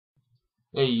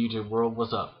Hey YouTube world,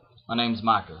 what's up? My name's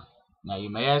Micah. Now you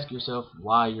may ask yourself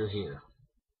why you're here.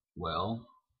 Well,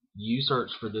 you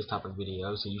searched for this type of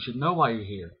video, so you should know why you're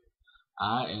here.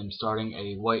 I am starting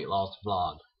a weight loss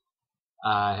vlog.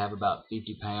 I have about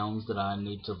 50 pounds that I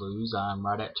need to lose. I'm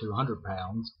right at 200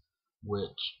 pounds,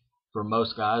 which for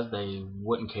most guys they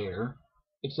wouldn't care.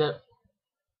 Except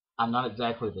I'm not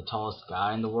exactly the tallest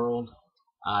guy in the world.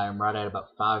 I'm right at about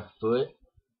 5 foot.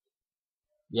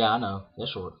 Yeah, I know,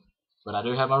 that's short. But I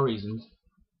do have my reasons.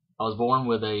 I was born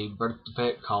with a birth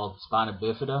defect called spina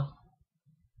bifida,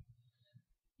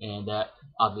 and that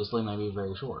obviously made me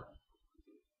very short.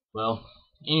 Well,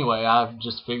 anyway, I've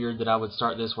just figured that I would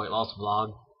start this weight loss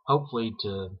vlog, hopefully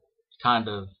to kind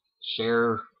of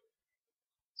share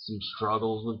some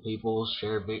struggles with people,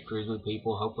 share victories with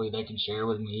people. Hopefully they can share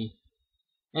with me,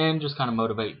 and just kind of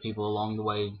motivate people along the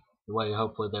way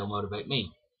hopefully they'll motivate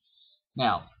me.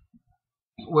 Now,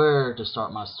 where to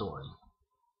start my story?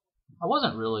 I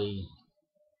wasn't really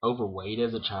overweight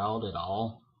as a child at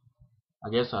all. I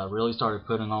guess I really started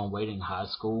putting on weight in high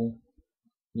school.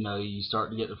 You know, you start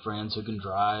to get the friends who can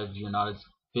drive. You're not as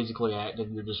physically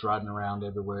active. You're just riding around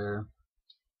everywhere,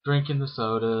 drinking the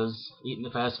sodas, eating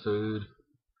the fast food,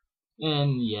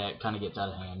 and yeah, it kind of gets out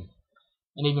of hand.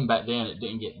 And even back then, it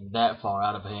didn't get that far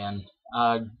out of hand.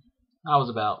 I was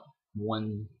about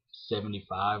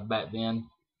 175 back then,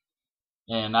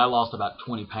 and I lost about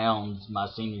 20 pounds my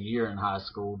senior year in high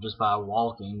school just by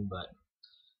walking, but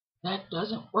that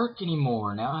doesn't work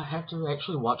anymore. Now I have to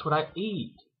actually watch what I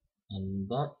eat, and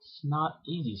that's not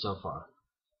easy so far.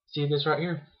 See this right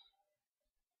here?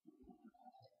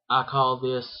 I call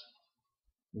this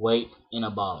weight in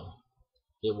a bottle.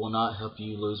 It will not help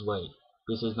you lose weight.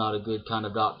 This is not a good kind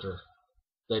of doctor.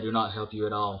 They do not help you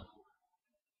at all.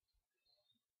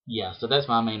 Yeah, so that's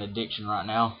my main addiction right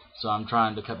now. So I'm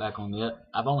trying to cut back on it.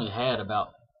 I've only had about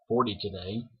 40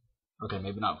 today. Okay,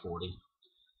 maybe not 40.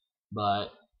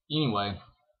 But anyway,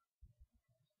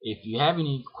 if you have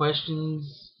any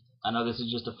questions, I know this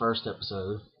is just the first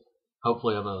episode,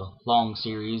 hopefully of a long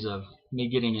series of me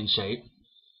getting in shape.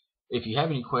 If you have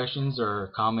any questions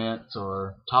or comments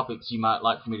or topics you might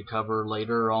like for me to cover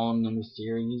later on in this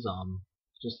series,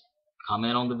 just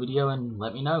comment on the video and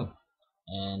let me know.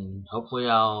 And hopefully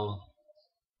I'll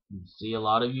see a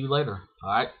lot of you later.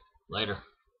 Alright, later.